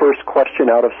now the first question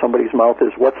out of somebody's mouth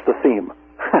is, what's the theme?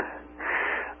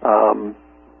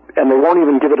 And they won't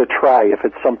even give it a try if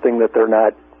it's something that they're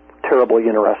not terribly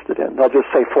interested in. They'll just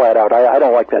say flat out, I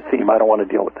don't like that theme. I don't want to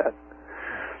deal with that.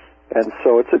 And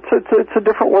so it's a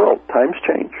different world. Times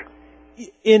change.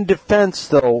 In defense,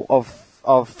 though,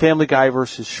 of Family Guy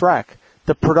versus Shrek,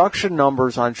 the production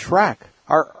numbers on Shrek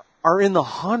are in the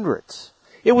hundreds.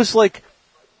 It was like...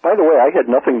 By the way, I had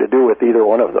nothing to do with either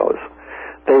one of those.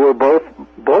 They were both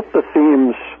the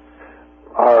themes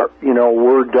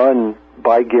were done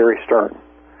by Gary Stern.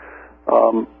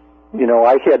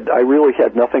 I really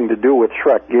had nothing to do with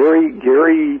Shrek.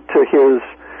 Gary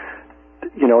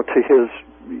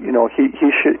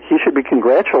he should be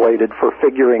congratulated for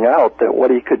figuring out that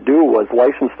what he could do was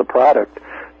license the product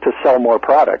to sell more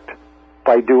product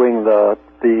by doing the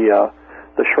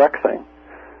Shrek thing.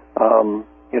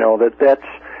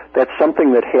 That's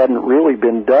something that hadn't really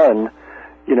been done,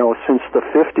 since the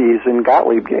 50s in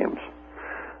Gottlieb games,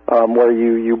 where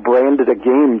you branded a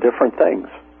game different things.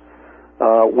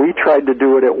 We tried to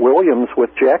do it at Williams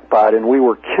with Jackpot, and we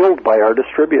were killed by our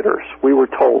distributors. We were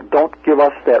told, don't give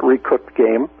us that recooked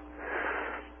game.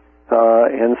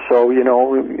 And so,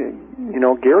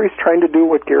 Gary's trying to do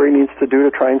what Gary needs to do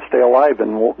to try and stay alive.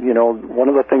 And, one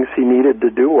of the things he needed to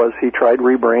do was he tried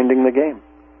rebranding the game.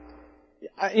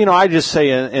 I just say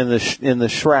in the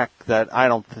Shrek that I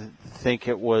don't think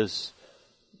it was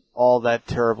all that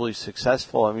terribly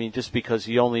successful. I mean, just because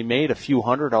he only made a few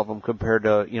hundred of them compared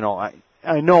to,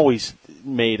 I know he's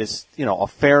made a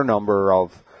fair number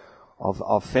of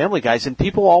of Family Guys, and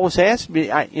people always ask me,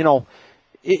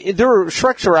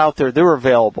 Shreks are out there, they're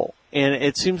available, and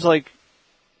it seems like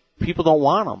people don't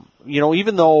want them.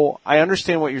 Even though I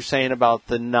understand what you're saying about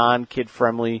the non-kid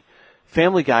friendly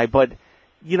Family Guy, but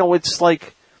it's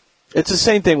like it's the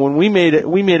same thing. When we made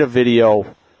a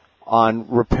video on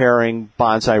repairing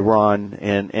Bonsai Run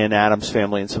and Adam's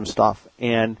Family and some stuff,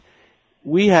 and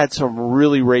we had some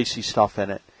really racy stuff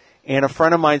in it. And a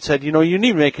friend of mine said, you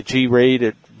need to make a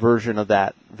G-rated version of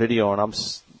that video, and I'm,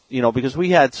 because we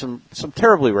had some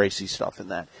terribly racy stuff in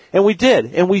that, and we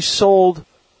did, and we sold.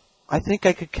 I think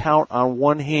I could count on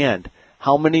one hand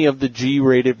how many of the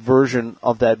G-rated version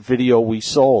of that video we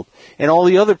sold. And all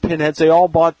the other pinheads, they all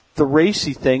bought the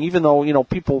racy thing, even though,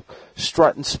 people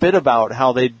strut and spit about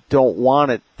how they don't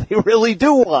want it. They really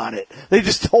do want it. They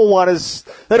just don't want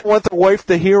they don't want their wife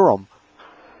to hear them.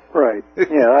 Right.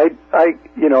 Yeah,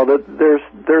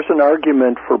 there's an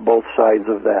argument for both sides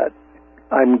of that.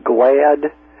 I'm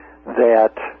glad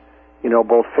that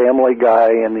both Family Guy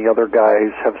and the other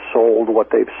guys have sold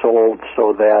what they've sold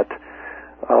so that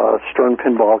Stern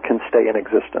Pinball can stay in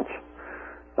existence.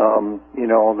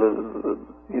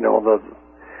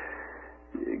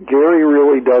 Gary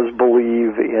really does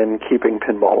believe in keeping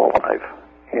pinball alive,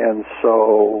 and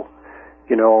so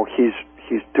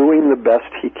he's doing the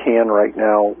best he can right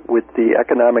now with the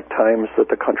economic times that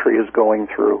the country is going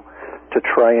through to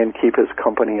try and keep his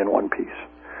company in one piece,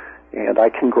 and I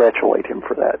congratulate him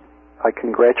for that. I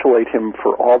congratulate him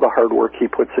for all the hard work he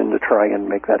puts in to try and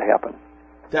make that happen.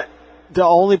 The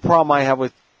only problem I have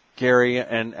with Gary,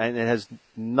 and it has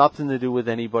nothing to do with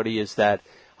anybody, is that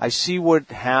I see what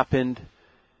happened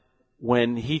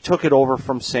when he took it over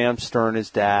from Sam Stern, his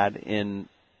dad, in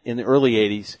the early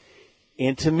 80s.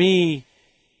 And to me,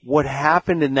 what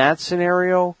happened in that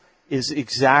scenario is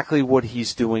exactly what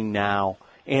he's doing now.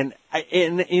 And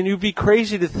you'd be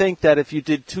crazy to think that if you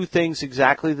did two things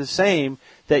exactly the same,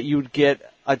 that you'd get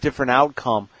a different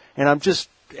outcome. And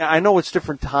I know it's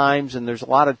different times and there's a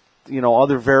lot of,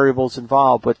 other variables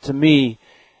involved, but to me,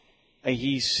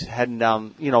 he's heading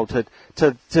down,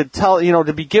 to tell,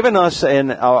 to be giving us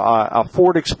a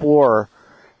Ford Explorer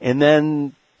and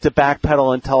then to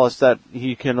backpedal and tell us that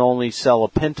he can only sell a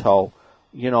Pinto,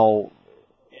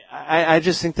 I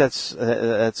just think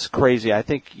that's crazy. I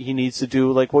think he needs to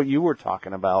do like what you were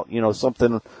talking about,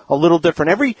 something a little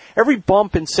different. Every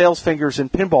bump in sales figures in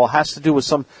pinball has to do with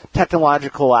some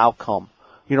technological outcome.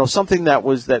 Something that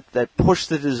pushed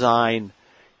the design,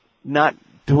 not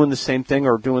doing the same thing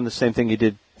or doing the same thing he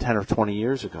did 10 or 20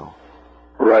 years ago.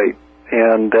 Right.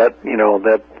 And that's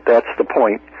the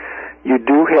point. You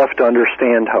do have to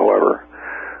understand, however,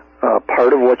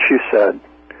 part of what you said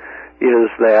is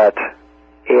that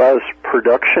as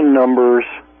production numbers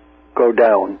go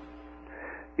down,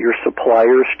 your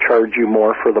suppliers charge you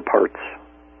more for the parts.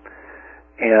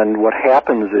 And what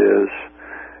happens is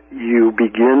you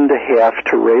begin to have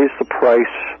to raise the price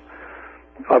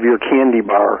of your candy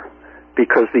bar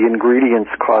because the ingredients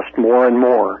cost more and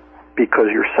more because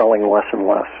you're selling less and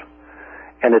less.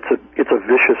 And it's a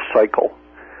vicious cycle.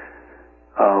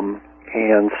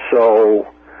 And so,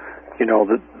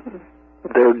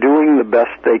 they're doing the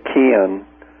best they can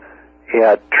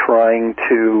at trying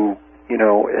to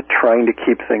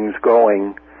keep things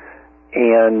going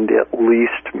and at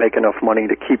least make enough money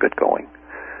to keep it going.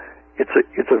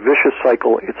 It's a vicious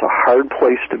cycle. It's a hard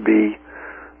place to be.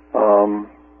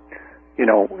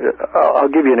 I'll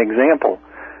give you an example.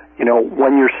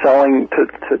 When you're selling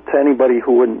to anybody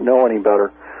who wouldn't know any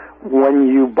better, when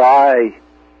you buy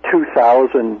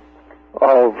 2,000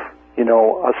 of,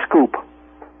 a scoop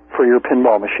for your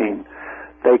pinball machine,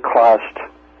 they cost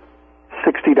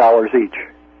 $60 each.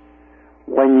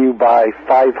 When you buy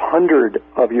 500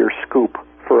 of your scoop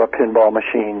for a pinball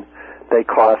machine, they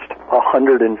cost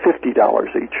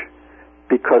 $150 each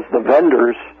because the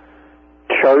vendors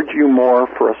charge you more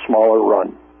for a smaller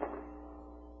run.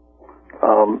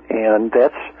 And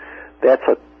that's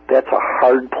a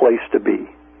hard place to be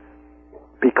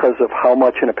because of how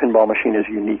much in a pinball machine is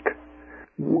unique.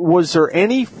 Was there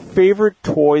any favorite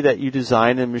toy that you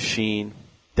designed in a machine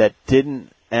that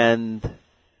didn't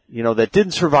that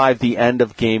didn't survive the end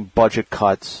of game budget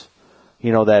cuts,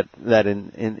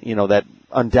 that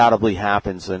undoubtedly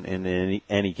happens in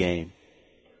any game?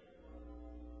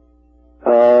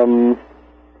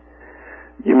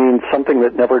 You mean something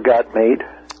that never got made?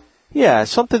 Yeah,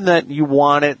 something that you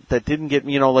wanted that didn't get,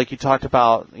 like you talked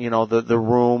about, the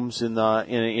rooms in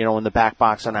the back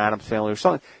box on Adam's Family or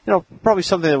something, probably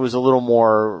something that was a little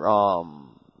more,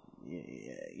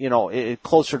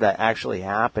 closer to actually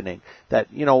happening.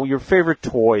 That, your favorite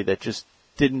toy that just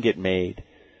didn't get made.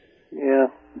 Yeah,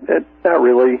 not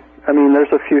really. I mean,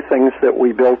 there's a few things that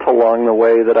we built along the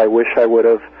way that I wish I would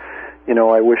have,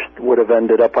 would have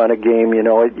ended up on a game.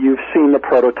 You've seen the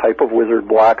prototype of Wizard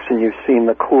Blocks, and you've seen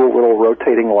the cool little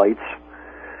rotating lights.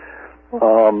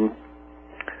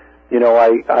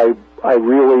 I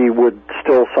really would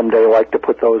still someday like to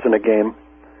put those in a game.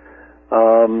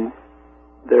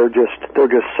 They're just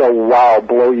so wow,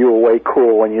 blow you away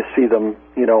cool when you see them,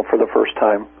 for the first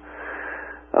time.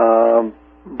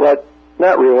 But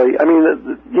not really. I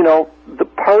mean, the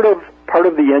part of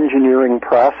the engineering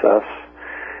process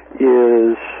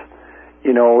is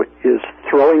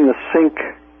throwing the sink,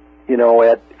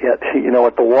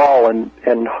 at the wall and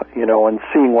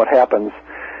seeing what happens.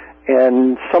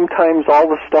 And sometimes all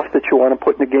the stuff that you want to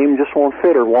put in the game just won't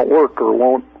fit or won't work or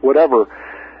won't whatever.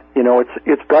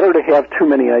 It's better to have too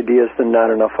many ideas than not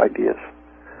enough ideas.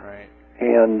 Right.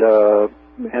 And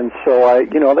so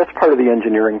that's part of the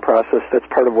engineering process. That's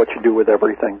part of what you do with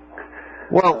everything.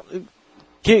 Well,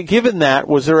 given that,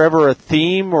 was there ever a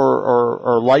theme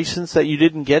or license that you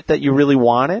didn't get that you really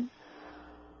wanted?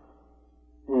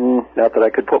 Not that I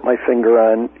could put my finger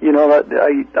on.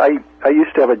 I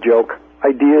used to have a joke.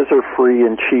 Ideas are free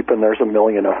and cheap, and there's a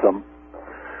million of them.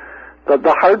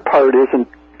 The hard part isn't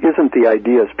the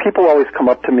ideas. People always come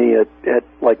up to me at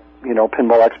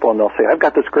Pinball Expo, and they'll say, "I've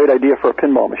got this great idea for a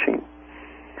pinball machine."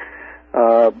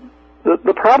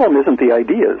 The problem isn't the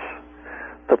ideas.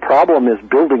 The problem is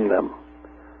building them.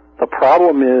 The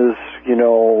problem is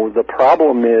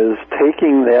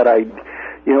taking that idea.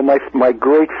 My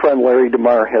great friend Larry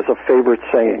DeMar has a favorite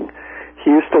saying. He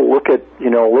used to look at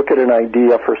an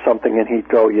idea for something, and he'd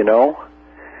go,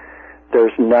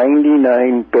 there's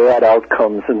 99 bad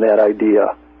outcomes in that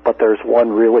idea, but there's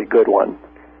one really good one.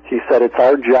 He said it's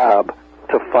our job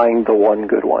to find the one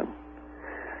good one.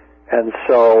 And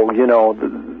so,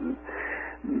 the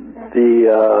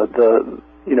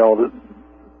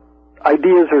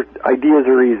ideas are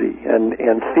easy,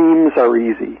 and themes are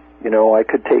easy. I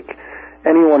could take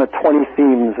any one of 20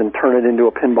 themes and turn it into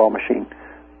a pinball machine.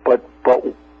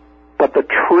 But the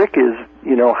trick is,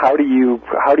 how do you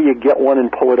get one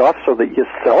and pull it off so that you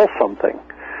sell something,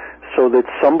 so that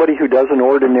somebody who doesn't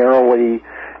ordinarily,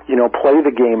 play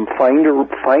the game find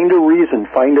a reason,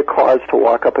 find a cause to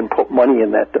walk up and put money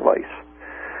in that device.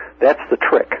 That's the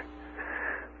trick,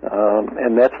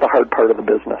 and that's the hard part of the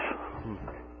business.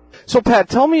 So, Pat,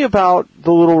 tell me about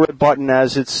the little red button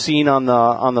as it's seen on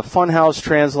the Funhouse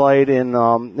Translite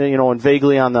and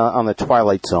vaguely on the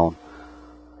Twilight Zone.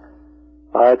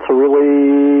 It's a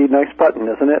really nice button,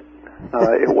 isn't it?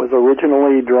 It was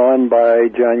originally drawn by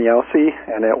John Yossi,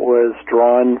 and it was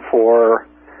drawn for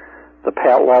the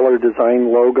Pat Lawler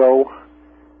design logo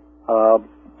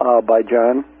by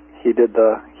John. He did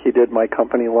my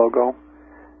company logo,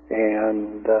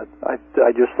 and I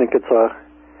just think it's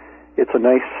a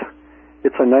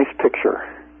nice picture,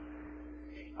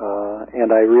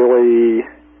 and I really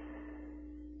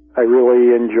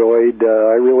enjoyed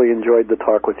the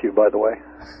talk with you, by the way.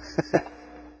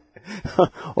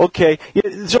 Okay.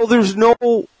 So there's no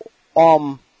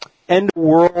end of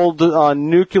world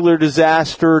nuclear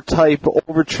disaster type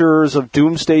overtures of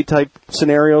doomsday type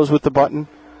scenarios with the button?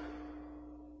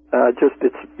 Just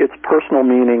it's personal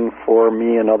meaning for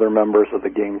me and other members of the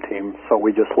game team, so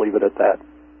we just leave it at that.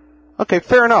 Okay,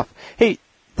 fair enough. Hey,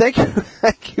 thank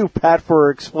you, Pat, for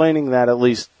explaining that at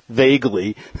least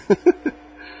vaguely.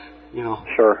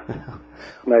 Sure.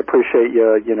 And I appreciate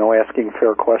you, asking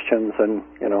fair questions and,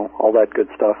 all that good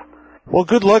stuff. Well,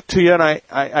 good luck to you, and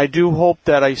I do hope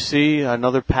that I see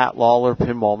another Pat Lawler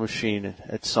pinball machine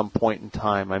at some point in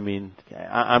time. I mean,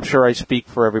 I'm sure I speak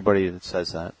for everybody that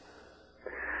says that.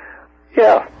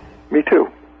 Yeah, me too.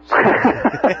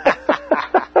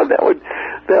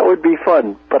 That would be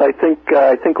fun, but I think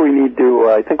we need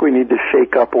to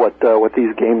shake up what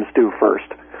these games do first.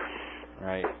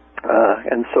 Right.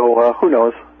 And so who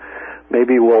knows?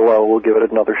 Maybe we'll give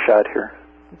it another shot here.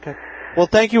 Okay. Well,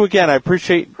 thank you again. I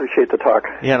appreciate the talk.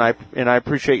 Yeah, and I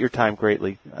appreciate your time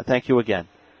greatly. Thank you again.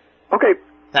 Okay.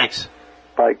 Thanks.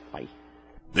 Bye. Bye.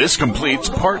 This completes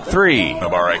part 3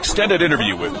 of our extended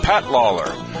interview with Pat Lawler,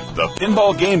 the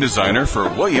pinball game designer for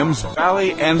Williams,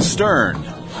 Bally, and Stern.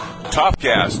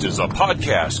 TOPcast is a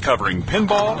podcast covering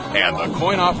pinball and the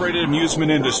coin-operated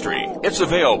amusement industry. It's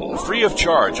available free of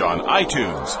charge on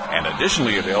iTunes and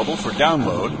additionally available for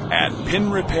download at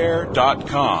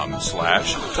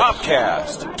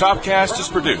pinrepair.com/TOPcast. TOPcast is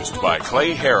produced by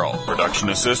Clay Harrell. Production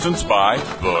assistance by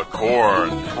The Corn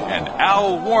and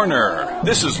Al Warner.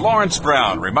 This is Lawrence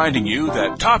Brown reminding you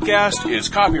that TOPcast is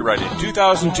copyrighted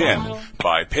 2010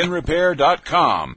 by pinrepair.com.